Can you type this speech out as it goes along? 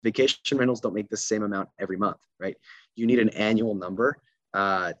vacation rentals don't make the same amount every month, right? You need an annual number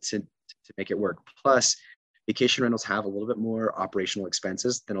to make it work. Plus, vacation rentals have a little bit more operational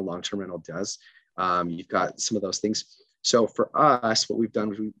expenses than a long-term rental does. You've got some of those things. So for us, what we've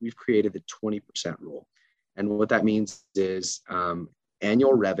done is we've created the 20% rule. And what that means is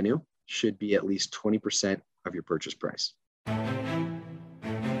annual revenue should be at least 20% of your purchase price.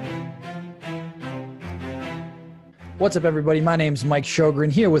 What's up, everybody? My name's Mike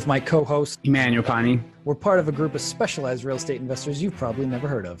Sjogren, here with my co-host, Emmanuel Pani. We're part of a group of specialized real estate investors you've probably never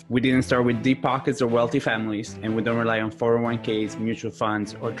heard of. We didn't start with deep pockets or wealthy families, and we don't rely on 401ks, mutual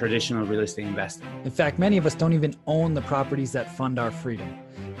funds, or traditional real estate investing. In fact, many of us don't even own the properties that fund our freedom.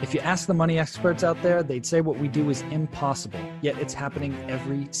 If you ask the money experts out there, they'd say what we do is impossible, yet it's happening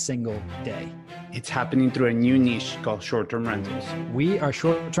every single day. It's happening through a new niche called short-term rentals. We are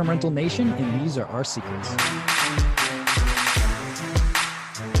Short-Term Rental Nation, and these are our secrets.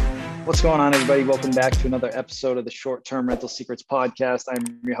 What's going on, everybody? Welcome back to another episode of the Short-Term Rental Secrets podcast.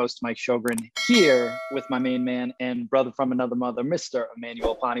 I'm your host, Mike Sjogren, here with my main man and brother from another mother, Mr.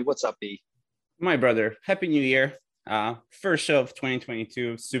 Emmanuel Pani. What's up, B? My brother, Happy New Year. First show of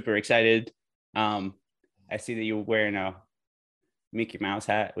 2022. Super excited. I see that you're wearing a Mickey Mouse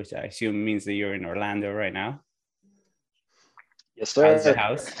hat, which I assume means that you're in Orlando right now. Yes, sir. How's your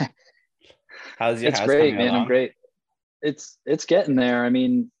house? How's your house? It's great, man. I'm great. It's getting there. I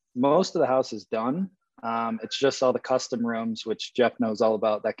mean, most of the house is done. It's just all the custom rooms, which Jeff knows all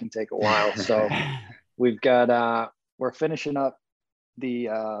about. That can take a while. So we've got, we're finishing up the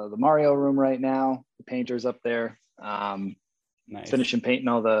Mario room right now. The painter's up there, Nice. finishing painting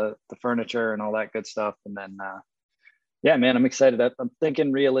all the furniture and all that good stuff. And then, yeah, man, I'm excited. I'm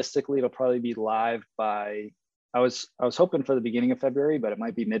thinking realistically, it'll probably be live by, I was hoping for the beginning of February, but it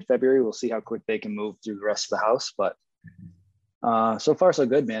might be mid-February. We'll see how quick they can move through the rest of the house. But so far, so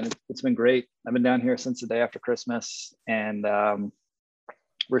good, man. It's been great. I've been down here since the day after Christmas, and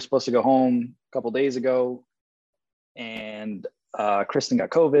we're supposed to go home a couple days ago, and Kristen got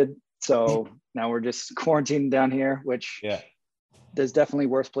COVID. So now we're just quarantined down here, which there's definitely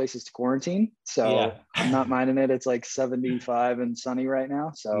worse places to quarantine. So I'm not minding it. It's like 75 and sunny right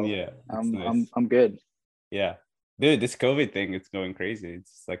now. So I'm good. Yeah. Dude, this COVID thing, it's going crazy.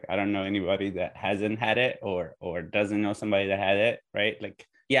 It's like, I don't know anybody that hasn't had it or doesn't know somebody that had it, right? Like,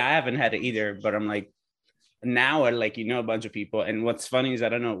 yeah, I haven't had it either, but I'm like, now I like, a bunch of people. And what's funny is I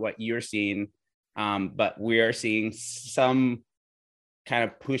don't know what you're seeing, but we are seeing some kind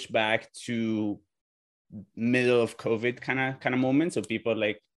of pushback to middle of COVID kind of moments. So people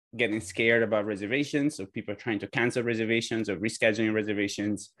like getting scared about reservations. So people are trying to cancel reservations or rescheduling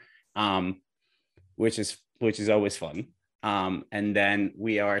reservations, which is always fun. And then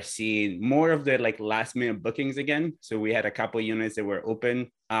we are seeing more of the like last minute bookings again. So we had a couple units that were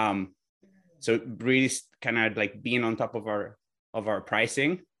open. So really kind of like being on top of our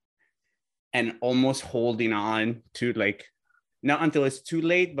pricing and almost holding on to like, not until it's too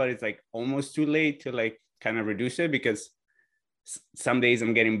late, but it's like almost too late to like kind of reduce it, because some days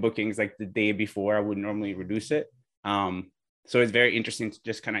I'm getting bookings like the day before I would normally reduce it. So it's very interesting to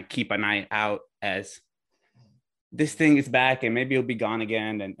just kind of keep an eye out as this thing is back and maybe it'll be gone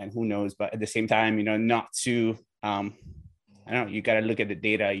again, and who knows. But at the same time, not to, I don't know, you got to look at the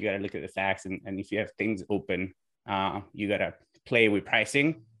data, you got to look at the facts. And if you have things open, you got to play with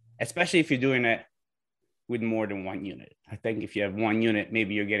pricing, especially if you're doing it with more than one unit. I think if you have one unit,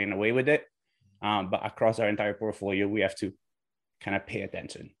 maybe you're getting away with it. But across our entire portfolio, we have to kind of pay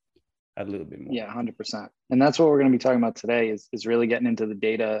attention a little bit more. Yeah, 100%. And that's what we're going to be talking about today is really getting into the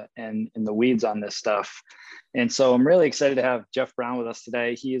data and in the weeds on this stuff. And so I'm really excited to have Jeff Brown with us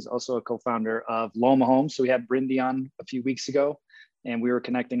today. He is also a co-founder of Loma Homes. So we had Brindy on a few weeks ago, and we were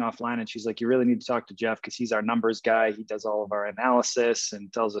connecting offline, and she's like, you really need to talk to Jeff because he's our numbers guy. He does all of our analysis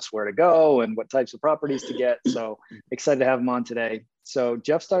and tells us where to go and what types of properties to get. So excited to have him on today. So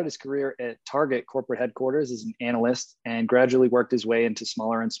Jeff started his career at Target corporate headquarters as an analyst and gradually worked his way into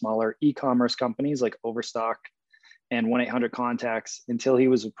smaller and smaller e-commerce companies like Overstock and 1-800-Contacts until he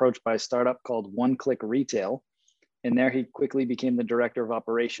was approached by a startup called One Click Retail. And there he quickly became the director of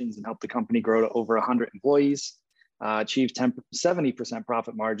operations and helped the company grow to over 100 employees, achieve 70%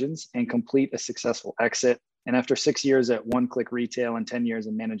 profit margins, and complete a successful exit. And after 6 years at One Click Retail and 10 years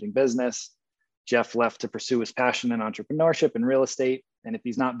in managing business, Jeff left to pursue his passion in entrepreneurship and real estate. And if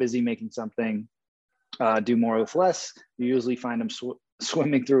he's not busy making something, do more with less, you usually find him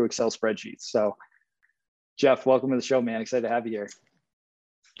swimming through Excel spreadsheets. So Jeff, welcome to the show, man. Excited to have you here.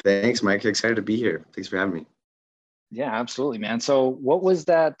 Thanks, Mike. Excited to be here. Thanks for having me. Yeah, absolutely, man. So what was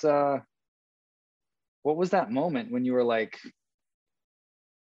that moment when you were like,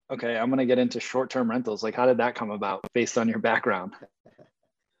 Okay, I'm gonna get into short-term rentals. Like, how did that come about based on your background?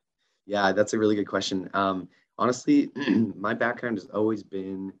 Yeah, that's a really good question. Honestly, my background has always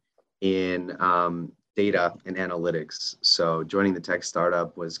been in data and analytics. So joining the tech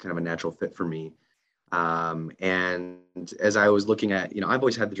startup was kind of a natural fit for me. And as I was looking at, I've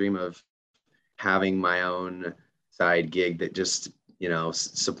always had the dream of having my own side gig that just,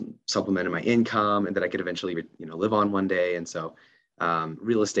 supplemented my income and that I could eventually, live on one day. And so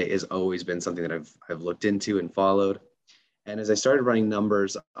real estate has always been something that I've looked into and followed. And as I started running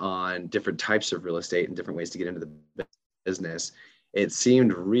numbers on different types of real estate and different ways to get into the business, it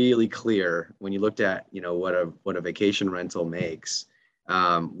seemed really clear when you looked at, what a vacation rental makes,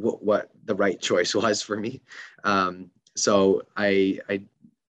 what the right choice was for me. So I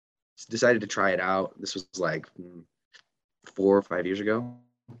decided to try it out. This was like 4 or 5 years ago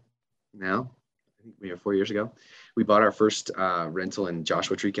now. I think maybe 4 years ago. We bought our first rental in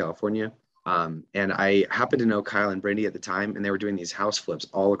Joshua Tree, California. And I happened to know Kyle and Brandy at the time, and they were doing these house flips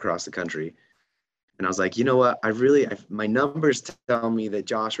all across the country. And I was like, you know what? My numbers tell me that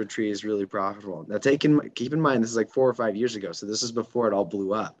Joshua Tree is really profitable. Now, keep in mind, this is like 4 or 5 years ago. So this is before it all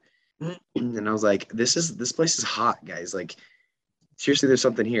blew up. And I was like, this place is hot, guys. Like, seriously, there's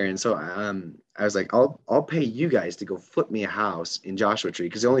something here. And so I was like, I'll pay you guys to go flip me a house in Joshua Tree,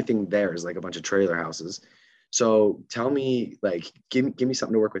 because the only thing there is like a bunch of trailer houses. So tell me, like, give me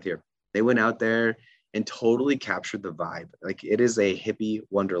something to work with here. They went out there and totally captured the vibe. Like, it is a hippie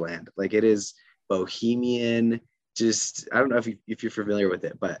wonderland. Like, it is bohemian. Just, I don't know if you're familiar with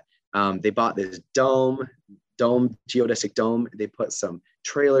it, but they bought this geodesic dome. They put some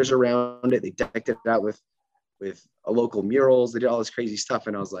trailers around it. They decked it out with a local murals. They did all this crazy stuff.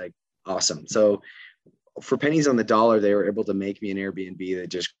 And I was like, awesome. So for pennies on the dollar, they were able to make me an Airbnb that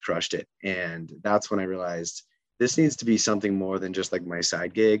just crushed it. And that's when I realized this needs to be something more than just like my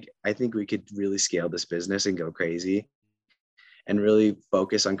side gig. I think we could really scale this business and go crazy and really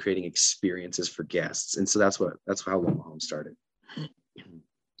focus on creating experiences for guests. And so that's how Loma Home started.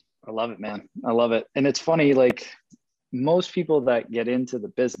 I love it, man. I love it. And it's funny, like most people that get into the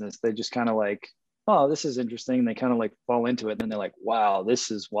business, they just kind of like, oh, this is interesting. They kind of like fall into it. And then they're like, wow, this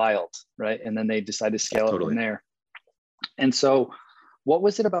is wild. Right. And then they decide to scale it from there. And so what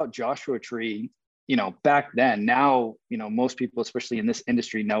was it about Joshua Tree, back then? Now, most people, especially in this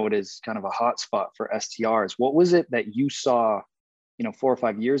industry, know it is kind of a hot spot for STRs. What was it that you saw, 4 or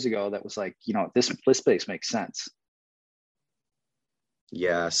 5 years ago that was like, this place makes sense?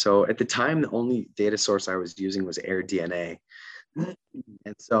 Yeah. So at the time, the only data source I was using was AirDNA.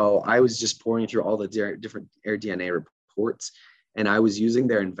 And so I was just pouring through all the different AirDNA reports, and I was using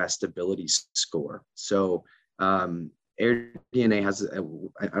their investability score. So AirDNA has, I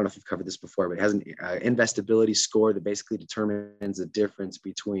don't know if you've covered this before, but it has an investability score that basically determines the difference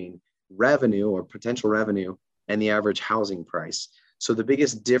between revenue or potential revenue and the average housing price. So the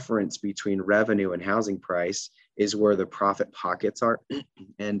biggest difference between revenue and housing price is where the profit pockets are.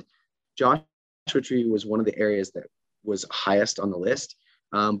 And Joshua Tree was one of the areas that was highest on the list.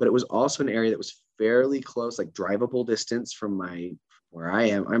 But it was also an area that was fairly close, like drivable distance from where I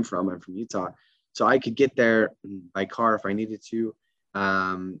am. I'm from Utah. So I could get there by car if I needed to.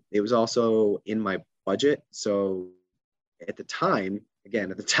 It was also in my budget. So at the time,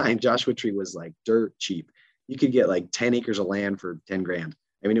 Joshua Tree was like dirt cheap. You could get like 10 acres of land for 10 grand.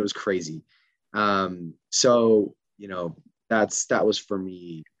 I mean, it was crazy. So, that was for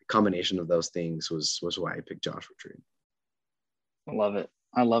me, a combination of those things was why I picked Joshua Tree. I love it.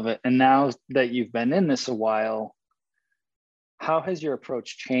 I love it. And now that you've been in this a while, how has your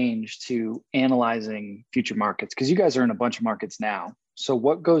approach changed to analyzing future markets? Because you guys are in a bunch of markets now. So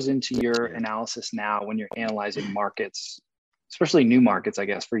what goes into your analysis now when you're analyzing markets, especially new markets, I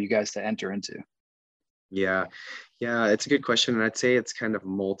guess, for you guys to enter into? Yeah, it's a good question. And I'd say it's kind of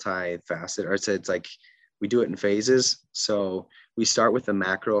multifaceted. Or I'd say it's like we do it in phases. So we start with the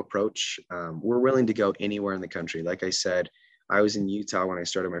macro approach. We're willing to go anywhere in the country. Like I said, I was in Utah when I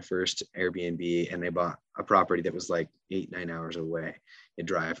started my first Airbnb, and I bought a property that was like 8-9 hours away in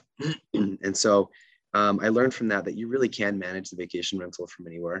drive. And so I learned from that you really can manage the vacation rental from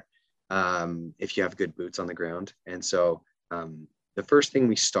anywhere if you have good boots on the ground. And so the first thing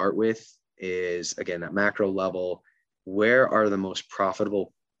we start with is, again, at macro level, where are the most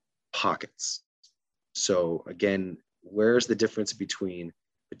profitable pockets? So again, where's the difference between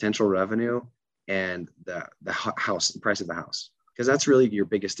potential revenue and the price of the house? Because that's really your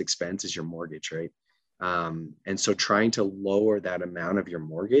biggest expense is your mortgage, right? And so trying to lower that amount of your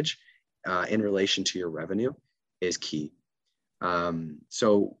mortgage in relation to your revenue is key.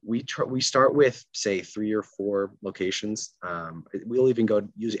 So we start with, say, 3 or 4 locations. We'll even go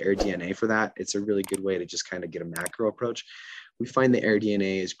use AirDNA for that. It's a really good way to just kind of get a macro approach. We find the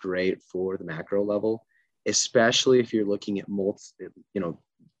AirDNA is great for the macro level, especially if you're looking at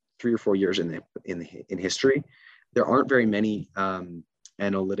 3 or 4 years in history. There aren't very many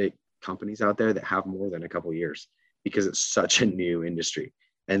analytic companies out there that have more than a couple of years, because it's such a new industry.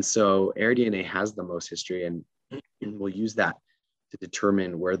 And so AirDNA has the most history, and we'll use that to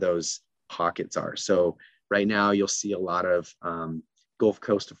determine where those pockets are. So right now you'll see a lot of Gulf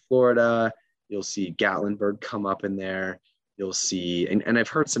Coast of Florida. You'll see Gatlinburg come up in there. You'll see, and I've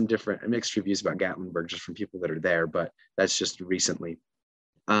heard some different mixed reviews about Gatlinburg just from people that are there, but that's just recently.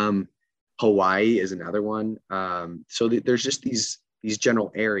 Hawaii is another one. So there's just these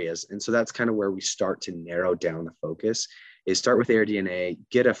general areas. And so that's kind of where we start to narrow down the focus, is start with AirDNA,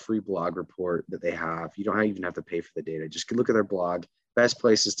 get a free blog report that they have. You don't even have to pay for the data. Just look at their blog, best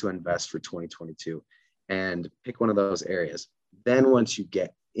places to invest for 2022, and pick one of those areas. Then once you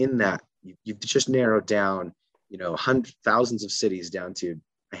get in that, you've just narrowed down, thousands of cities down to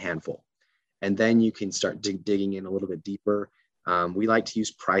a handful. And then you can start digging in a little bit deeper. We like to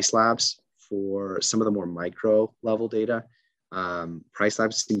use Price Labs for some of the more micro level data. Price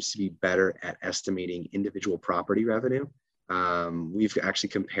Labs seems to be better at estimating individual property revenue. We've actually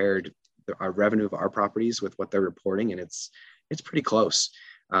compared our revenue of our properties with what they're reporting, and it's pretty close.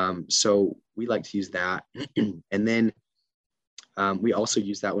 So we like to use that. And then we also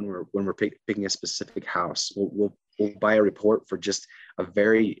use that when we're picking a specific house. We'll buy a report for just a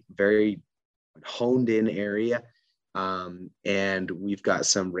very, very honed in area. And we've got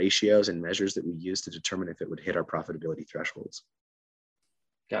some ratios and measures that we use to determine if it would hit our profitability thresholds.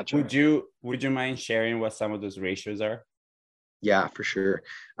 Gotcha. Would you mind sharing what some of those ratios are? Yeah, for sure.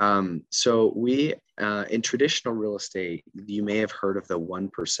 So we, in traditional real estate, you may have heard of the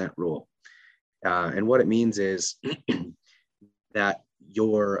 1% rule. And what it means is that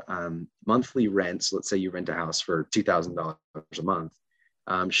your monthly rents, let's say you rent a house for $2,000 a month,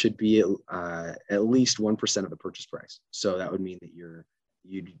 should be at least 1% of the purchase price. So that would mean that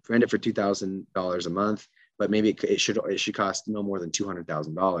you'd rent it for $2,000 a month, but maybe it should cost no more than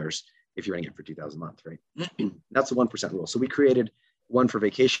 $200,000 if you're renting it for $2,000 a month, right? That's the 1% rule. So we created one for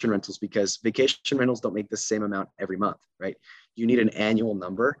vacation rentals, because vacation rentals don't make the same amount every month, right? You need an annual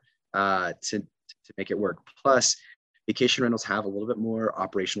number to make it work. Plus, vacation rentals have a little bit more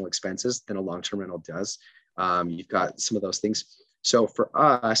operational expenses than a long-term rental does. You've got some of those things. So for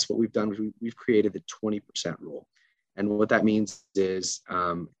us, what we've done is we've created the 20% rule. And what that means is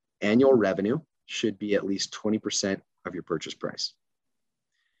annual revenue should be at least 20% of your purchase price.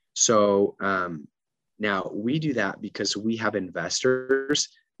 So now we do that because we have investors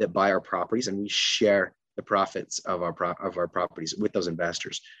that buy our properties, and we share the profits of our properties with those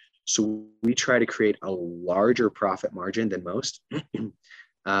investors. So we try to create a larger profit margin than most.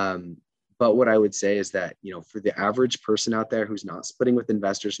 But what I would say is that, for the average person out there who's not splitting with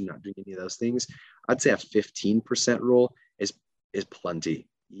investors and not doing any of those things, I'd say a 15% rule is plenty.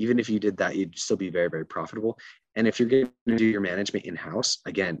 Even if you did that, you'd still be very, very profitable. And if you're going to do your management in-house,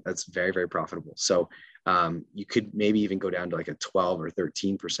 again, that's very, very profitable. So you could maybe even go down to like a 12 or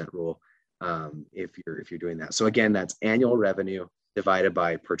 13% rule if you're doing that. So again, that's annual revenue divided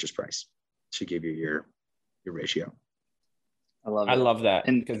by purchase price. Should give you your ratio. I love that.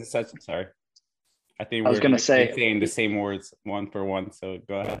 And because it's such, sorry. I think I was going to say saying the same words one for one. So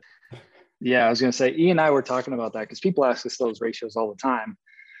go ahead. Yeah, I was going to say, E and I were talking about that because people ask us those ratios all the time.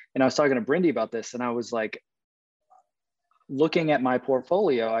 And I was talking to Brindy about this, and I was like, looking at my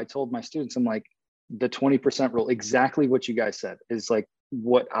portfolio, I told my students, I'm like, the 20% rule, exactly what you guys said, is like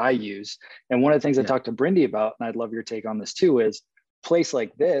what I use. And one of the things I talked to Brindy about, and I'd love your take on this too, is place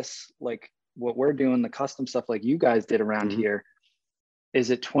like this, like what we're doing, the custom stuff like you guys did around here, is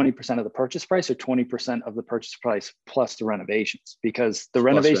it 20% of the purchase price or 20% of the purchase price plus the renovations? Because the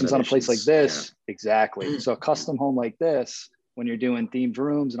renovations on a place like this, exactly. So a custom home like this, when you're doing themed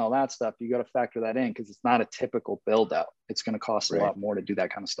rooms and all that stuff, you got to factor that in, because it's not a typical build out. It's going to cost a lot more to do that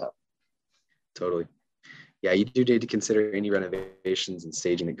kind of stuff. Totally. Yeah, you do need to consider any renovations and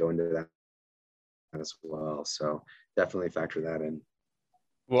staging that go into that as well. So definitely factor that in.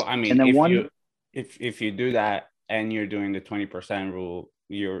 Well, I mean, if you do that and you're doing the 20% rule,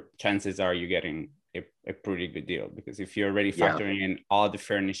 your chances are you're getting a pretty good deal, because if you're already factoring in all the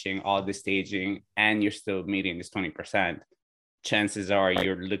furnishing, all the staging, and you're still meeting this 20%, chances are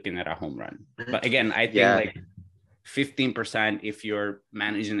you're looking at a home run. But again, I think like 15% if you're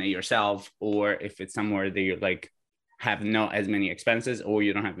managing it yourself, or if it's somewhere that you like have not as many expenses or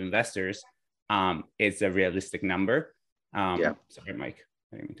you don't have investors, it's a realistic number. Sorry, Mike,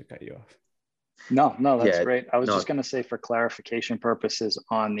 I didn't mean to cut you off. No, that's Yeah, great. I was no. just going to say, for clarification purposes,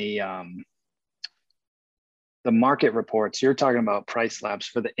 on the market reports, you're talking about price slabs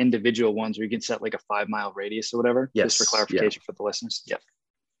for the individual ones where you can set like a 5-mile radius or whatever. Yes. Just for clarification for the listeners. Yep.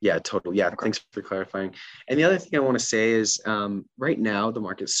 Yeah, totally. Yeah, Okay. thanks for clarifying. And the other thing I want to say is right now the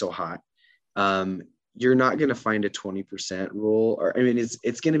market's so hot. You're not going to find a 20% rule, or I mean,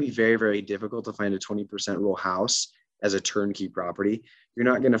 it's going to be very, very difficult to find a 20% rule house as a turnkey property. You're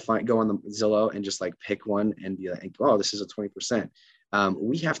not going to go on the Zillow and just like pick one and be like, oh, this is a 20%.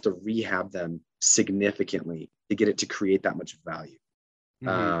 We have to rehab them significantly to get it to create that much value.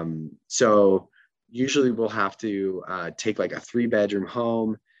 So usually we'll have to take like a 3-bedroom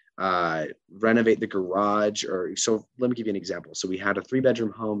home, renovate the garage, or so let me give you an example. So we had a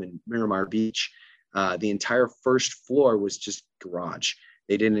 3-bedroom home in Miramar Beach. The entire first floor was just garage.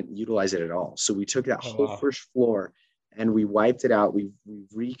 They didn't utilize it at all. So we took that whole first floor and we wiped it out. We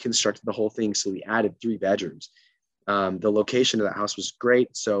reconstructed the whole thing. So we added 3 bedrooms. The location of that house was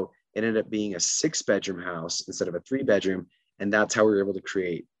great. So it ended up being a 6-bedroom house instead of a 3-bedroom. And that's how we were able to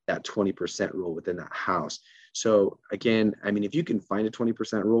create that 20% rule within that house. So again, I mean, if you can find a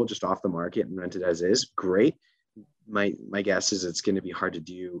 20% rule just off the market and rent it as is, great. My guess is it's going to be hard to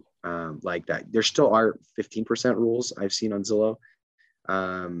do like that. There still are 15% rules I've seen on Zillow,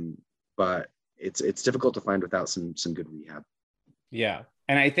 but it's difficult to find without some good rehab. Yeah,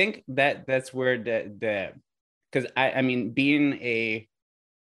 and I think that's where because I mean, being a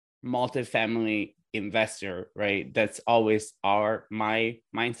multifamily investor, right? That's always my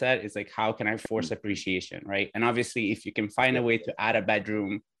mindset is like, how can I force appreciation, right? And obviously, if you can find a way to add a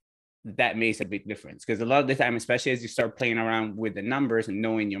bedroom, that makes a big difference. Because a lot of the time, especially as you start playing around with the numbers and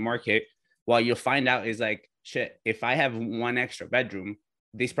knowing your market, what you'll find out is like, shit, if I have 1 extra bedroom,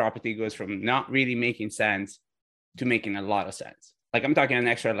 this property goes from not really making sense to making a lot of sense. Like I'm talking an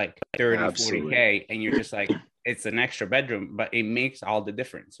extra like 30, Absolutely. 40K, and you're just like, it's an extra bedroom, but it makes all the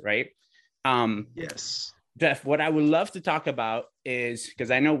difference, right? Yes. Jeff, what I would love to talk about is,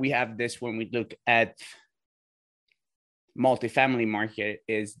 because I know we have this when we look at multifamily market,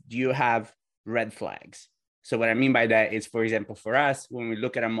 is do you have red flags? So what I mean by that is, for example, for us, when we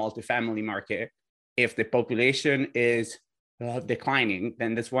look at a multifamily market, if the population is declining,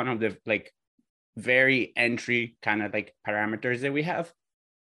 then that's one of the like very entry kind of like parameters that we have.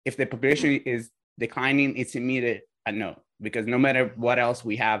 If the population is declining, it's immediate a no, because no matter what else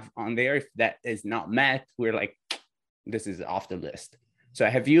we have on there, if that is not met, we're like, this is off the list. So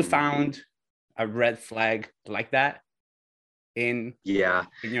have you found a red flag like that in your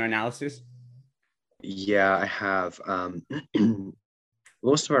analysis? Yeah, I have.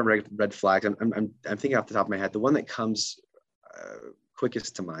 Most of our red flags, I'm thinking off the top of my head, the one that comes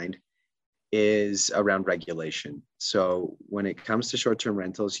quickest to mind is around regulation. So when it comes to short-term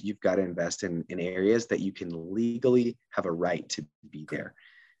rentals, you've got to invest in areas that you can legally have a right to be there.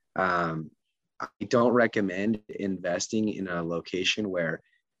 I don't recommend investing in a location where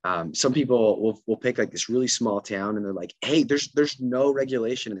some people will pick like this really small town and they're like, hey, there's no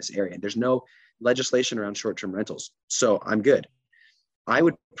regulation in this area. There's no legislation around short-term rentals, so I'm good. I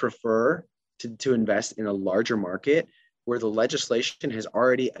would prefer to invest in a larger market where the legislation has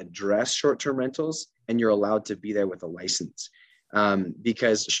already addressed short-term rentals and you're allowed to be there with a license.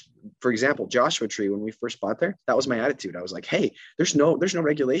 Because, for example, Joshua Tree, when we first bought there, that was my attitude. I was like, hey, there's no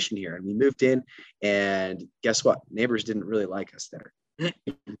regulation here. And we moved in, and guess what? Neighbors didn't really like us there.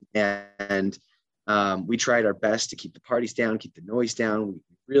 And we tried our best to keep the parties down, keep the noise down.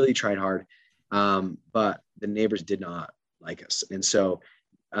 We really tried hard, but the neighbors did not like us. And so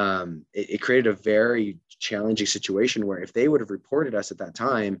it created a very challenging situation where if they would have reported us at that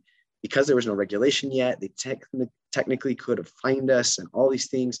time, because there was no regulation yet, they technically could have fined us and all these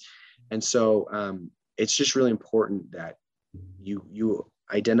things. And so it's just really important that you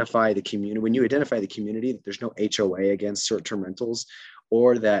identify the community. When you identify the community, that there's no HOA against short-term rentals,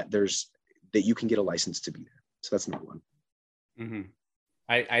 or that you can get a license to be there. So that's number one. Mm-hmm.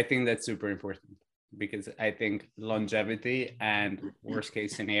 I think that's super important, because I think longevity and worst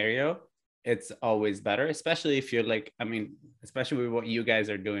case scenario, it's always better, especially if you're like, I mean, especially with what you guys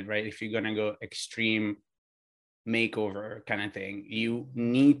are doing, right? If you're going to go extreme makeover kind of thing, you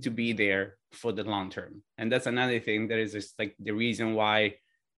need to be there for the long term. And that's another thing that is just like the reason why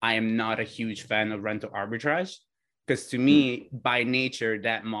I am not a huge fan of rental arbitrage, because to me, by nature,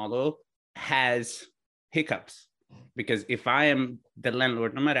 that model has hiccups. Because if I am the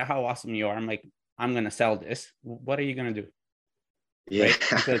landlord, no matter how awesome you are, I'm like, I'm going to sell this. What are you going to do? Yeah. Right?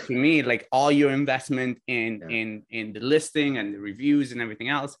 So to me, like all your investment in the listing and the reviews and everything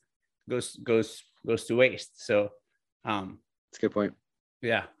else goes to waste. So That's a good point.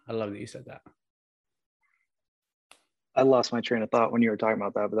 Yeah, I love that you said that. I lost my train of thought when you were talking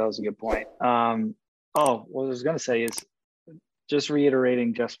about that, but that was a good point. What I was going to say is just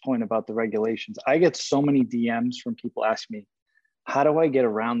reiterating Jeff's point about the regulations. I get so many DMs from people asking me, how do I get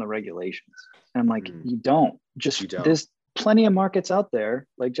around the regulations? And I'm like, you don't. There's plenty of markets out there,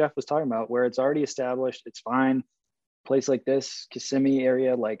 like Jeff was talking about, where it's already established. It's fine. Place like this, Kissimmee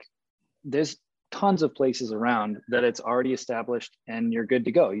area, like there's tons of places around that it's already established and you're good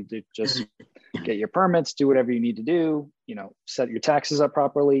to go. You just get your permits, do whatever you need to do, set your taxes up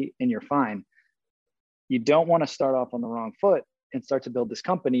properly, and you're fine. You don't want to start off on the wrong foot and start to build this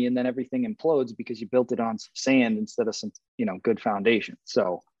company and then everything implodes because you built it on some sand instead of some, good foundation.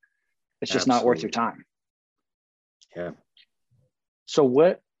 So it's just not worth your time. Yeah. So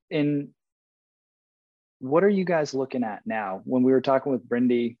what are you guys looking at now? When we were talking with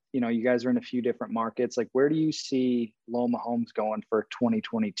Brindy, you guys are in a few different markets. Like, where do you see Loma Homes going for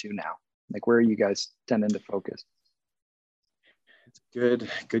 2022 now? Like, where are you guys tending to focus? It's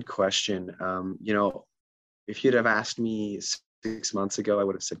good question. If you'd have asked me 6 months ago, I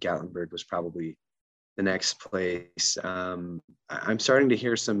would have said Gatlinburg was probably the next place. I'm starting to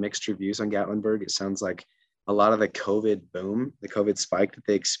hear some mixed reviews on Gatlinburg. It sounds like a lot of the COVID boom, the COVID spike that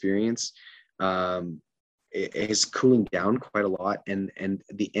they experienced, it is cooling down quite a lot, and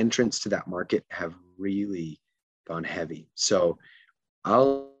the entrants to that market have really gone heavy. So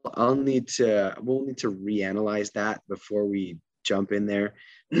we'll need to reanalyze that before we jump in there.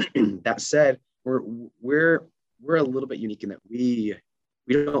 That said, we're a little bit unique in that we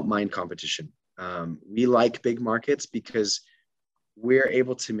don't mind competition. We like big markets because we're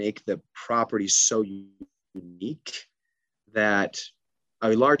able to make the properties so unique that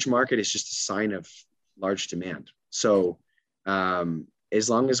a large market is just a sign of large demand. So as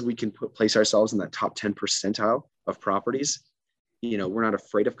long as we can place ourselves in that top 10 percentile of properties, we're not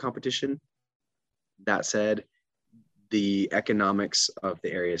afraid of competition. That said, the economics of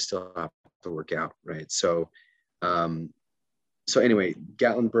the area still have to work out, right? So anyway,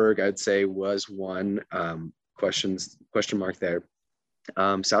 Gatlinburg, I'd say, was one question mark there.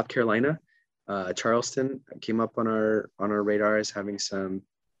 South Carolina, Charleston came up on our radar as having some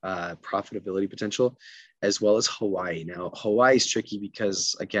profitability potential, as well as Hawaii. Now, Hawaii is tricky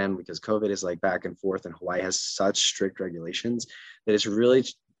because COVID is like back and forth, and Hawaii has such strict regulations that it's really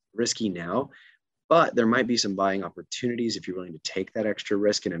risky now. But there might be some buying opportunities if you're willing to take that extra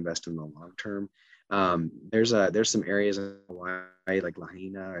risk and invest in the long term. There's some areas in Hawaii like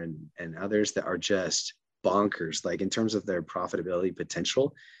Lahaina and others that are just bonkers, like in terms of their profitability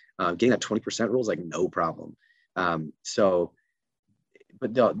potential. Getting that 20% rule is like no problem.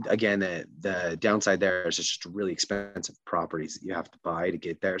 But again, the downside there is it's just really expensive properties that you have to buy to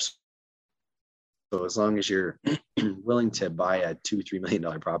get there. So as long as you're willing to buy a $2-3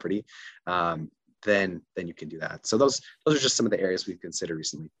 million property, then you can do that. So those are just some of the areas we've considered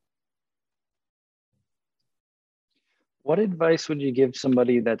recently. What advice would you give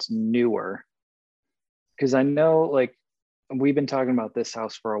somebody that's newer? Because I know, like, we've been talking about this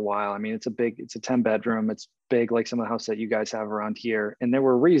house for a while. I mean, it's a 10-bedroom. It's big, like some of the houses that you guys have around here. And there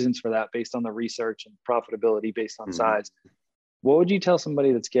were reasons for that based on the research and profitability based on size. What would you tell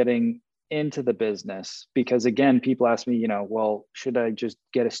somebody that's getting into the business? Because again, people ask me, well, should I just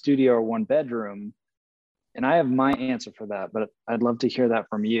get a studio or 1-bedroom? And I have my answer for that, but I'd love to hear that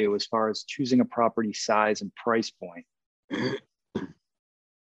from you as far as choosing a property size and price point.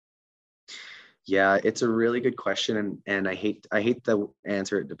 Yeah, it's a really good question, and I hate the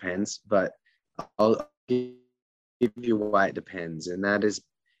answer. It depends, but I'll give you why it depends, and that is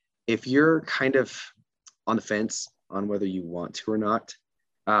if you're kind of on the fence on whether you want to or not.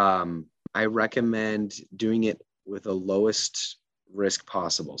 I recommend doing it with the lowest risk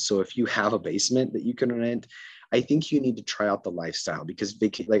possible. So if you have a basement that you can rent, I think you need to try out the lifestyle, because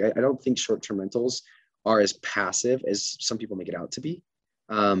I don't think short-term rentals are as passive as some people make it out to be.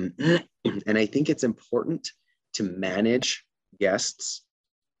 And I think it's important to manage guests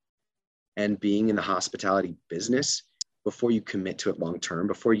and being in the hospitality business before you commit to it long term,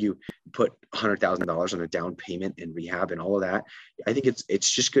 before you put $100,000 on a down payment and rehab and all of that. I think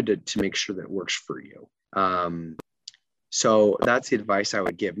it's just good to make sure that it works for you. So that's the advice I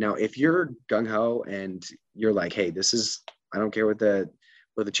would give. Now, if you're gung-ho and you're like, hey, I don't care what the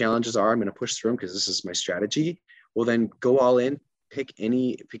challenges are, I'm going to push through them because this is my strategy. Well, then go all in. Pick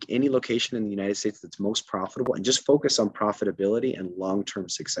any location in the United States that's most profitable, and just focus on profitability and long-term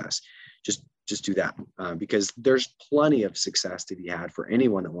success. Just do that, because there's plenty of success to be had for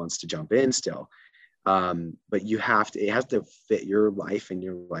anyone that wants to jump in still. But it has to fit your life and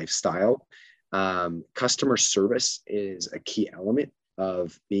your lifestyle. Customer service is a key element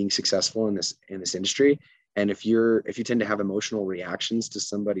of being successful in this industry. And if you tend to have emotional reactions to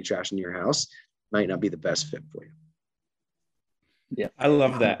somebody trashing your house, might not be the best fit for you. Yeah, I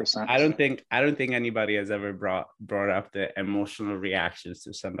love that. 100%. I don't think anybody has ever brought up the emotional reactions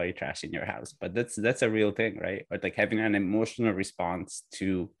to somebody trashing your house, but that's a real thing, right? Or like having an emotional response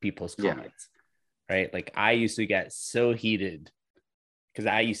to people's comments, right? Like I used to get so heated because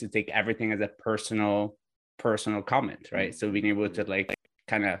I used to take everything as a personal comment, right? So being able to like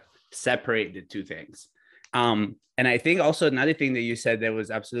kind of separate the two things. And I think also another thing that you said that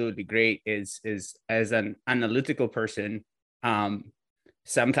was absolutely great is as an analytical person,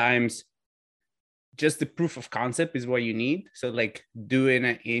 sometimes just the proof of concept is what you need. So like doing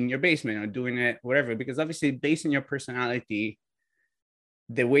it in your basement or doing it wherever, because obviously based on your personality,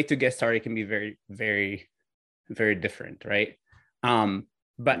 the way to get started can be very, very, very different, right?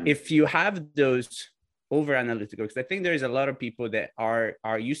 But if you have those over analytical, because I think there's a lot of people that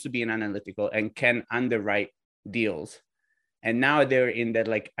are used to being analytical and can underwrite deals, and now they're in that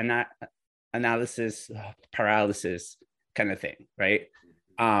like analysis paralysis kind of thing, right?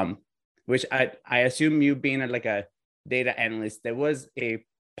 Which I assume you being like a data analyst, there was a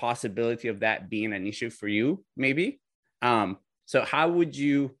possibility of that being an issue for you, maybe. So how would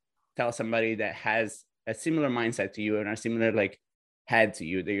you tell somebody that has a similar mindset to you and a similar like head to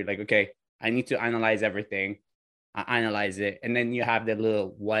you, that you're like, okay, I need to analyze everything, analyze it, and then you have that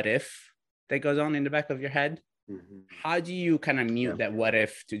little what if that goes on in the back of your head? Mm-hmm. How do you kind of mute that what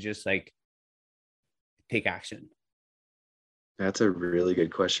if to just like take action? That's a really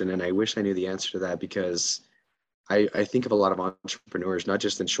good question. And I wish I knew the answer to that, because I think of a lot of entrepreneurs, not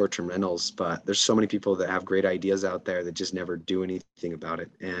just in short-term rentals, but there's so many people that have great ideas out there that just never do anything about it.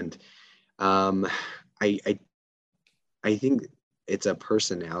 And I think it's a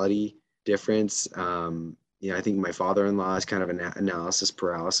personality difference. I think my father-in-law is kind of an analysis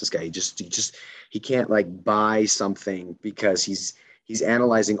paralysis guy. He can't like buy something because he's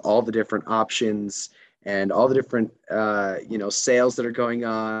analyzing all the different options and all the different sales that are going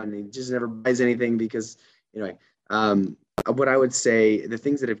on. And he just never buys anything because what I would say, the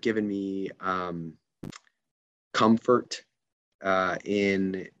things that have given me comfort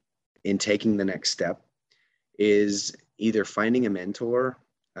in taking the next step is either finding a mentor,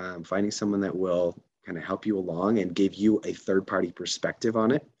 finding someone that will kind of help you along and give you a third-party perspective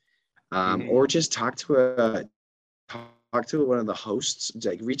on it, or just talk to one of the hosts.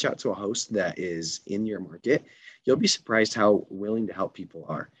 Like reach out to a host that is in your market. You'll be surprised how willing to help people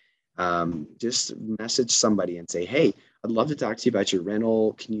are. Just message somebody and say, hey, I'd love to talk to you about your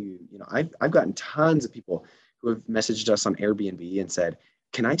rental. Can you, I've gotten tons of people who have messaged us on Airbnb and said,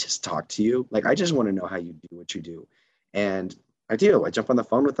 can I just talk to you? Like, I just want to know how you do what you do. And I do. I jump on the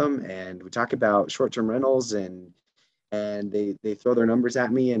phone with them and we talk about short-term rentals, and they throw their numbers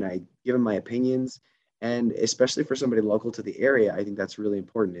at me and I give them my opinions. And especially for somebody local to the area, I think that's really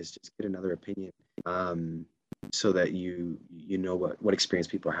important, is just get another opinion, so that you know what experience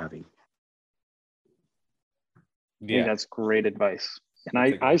people are having. Yeah, I think that's great advice.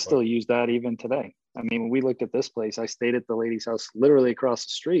 And I still use that even today. I mean, when we looked at this place, I stayed at the lady's house literally across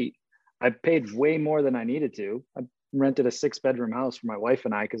the street. I paid way more than I needed to. I rented a 6-bedroom house for my wife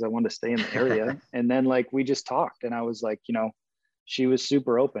and I because I wanted to stay in the area. And then like we just talked, and I was like, she was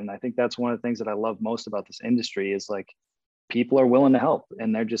super open. I think that's one of the things that I love most about this industry is like people are willing to help,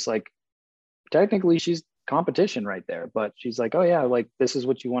 and they're just like, technically she's competition right there, but she's like, oh yeah, like this is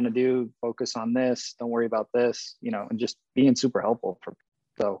what you want to do, focus on this, don't worry about this, and just being super helpful.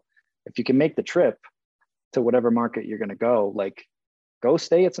 So if you can make the trip to whatever market you're going to go, like go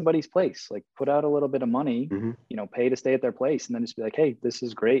stay at somebody's place, like put out a little bit of money, pay to stay at their place, and then just be like, hey, this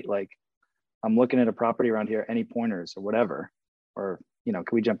is great, like I'm looking at a property around here, any pointers or whatever, or can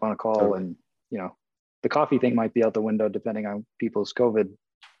we jump on a call? Totally. And the coffee thing might be out the window depending on people's COVID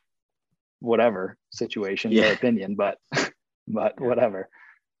whatever situation, their opinion, but whatever.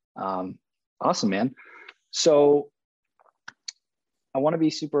 Awesome, man. So I want to be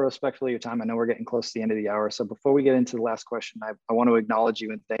super respectful of your time. I know we're getting close to the end of the hour. So before we get into the last question, I want to acknowledge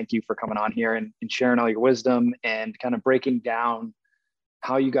you and thank you for coming on here and sharing all your wisdom and kind of breaking down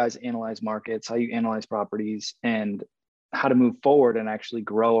how you guys analyze markets, how you analyze properties, and how to move forward and actually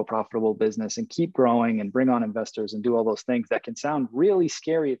grow a profitable business and keep growing and bring on investors and do all those things that can sound really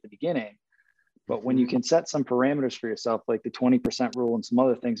scary at the beginning. But when you can set some parameters for yourself, like the 20% rule and some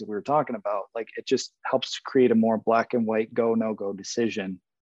other things that we were talking about, like it just helps create a more black and white go, no go decision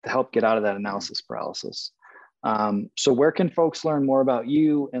to help get out of that analysis paralysis. So where can folks learn more about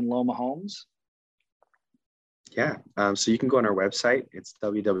you and Loma Homes? Yeah. So you can go on our website. It's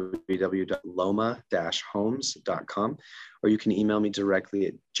www.loma-homes.com, or you can email me directly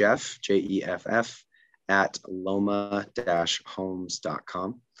at Jeff, Jeff, at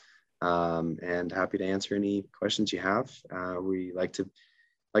loma-homes.com. And happy to answer any questions you have. We like to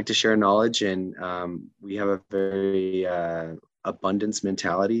share knowledge, and we have a very abundance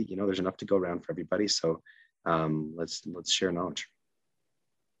mentality. You know, there's enough to go around for everybody. So let's share knowledge.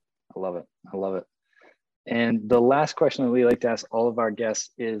 I love it. I love it. And the last question that we like to ask all of our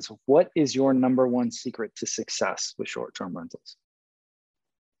guests is, what is your number one secret to success with short-term rentals?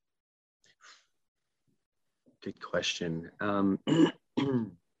 Good question.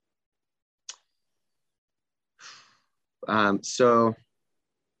 So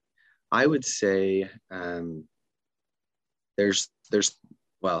I would say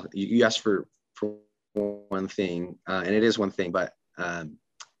well, you asked for one thing, and it is one thing, but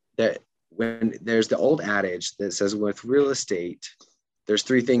when there's the old adage that says with real estate, there's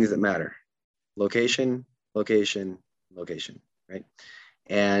three things that matter: location, location, location, right?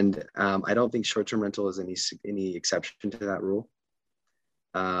 And I don't think short-term rental is any exception to that rule.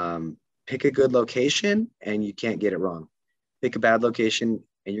 Pick a good location and you can't get it wrong. Pick a bad location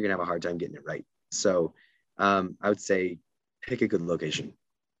and you're gonna have a hard time getting it right. So I would say pick a good location.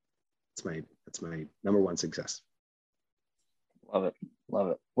 That's my number one success. Love it. Love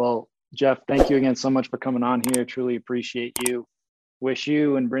it. Well, Jeff, thank you again so much for coming on here. Truly appreciate you. Wish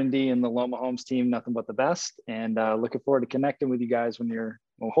you and Brindy and the Loma Homes team nothing but the best. And looking forward to connecting with you guys when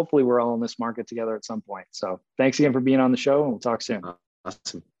hopefully we're all in this market together at some point. So thanks again for being on the show, and we'll talk soon.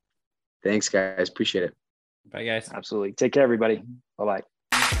 Awesome. Thanks, guys. Appreciate it. Bye, guys. Absolutely. Take care, everybody. Bye-bye.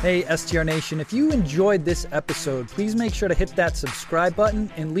 Hey, STR Nation, if you enjoyed this episode, please make sure to hit that subscribe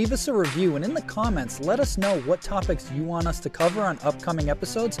button and leave us a review. And in the comments, let us know what topics you want us to cover on upcoming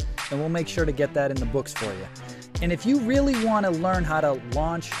episodes, and we'll make sure to get that in the books for you. And if you really want to learn how to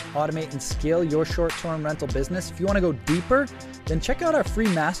launch, automate, and scale your short-term rental business, if you want to go deeper, then check out our free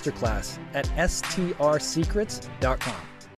masterclass at strsecrets.com.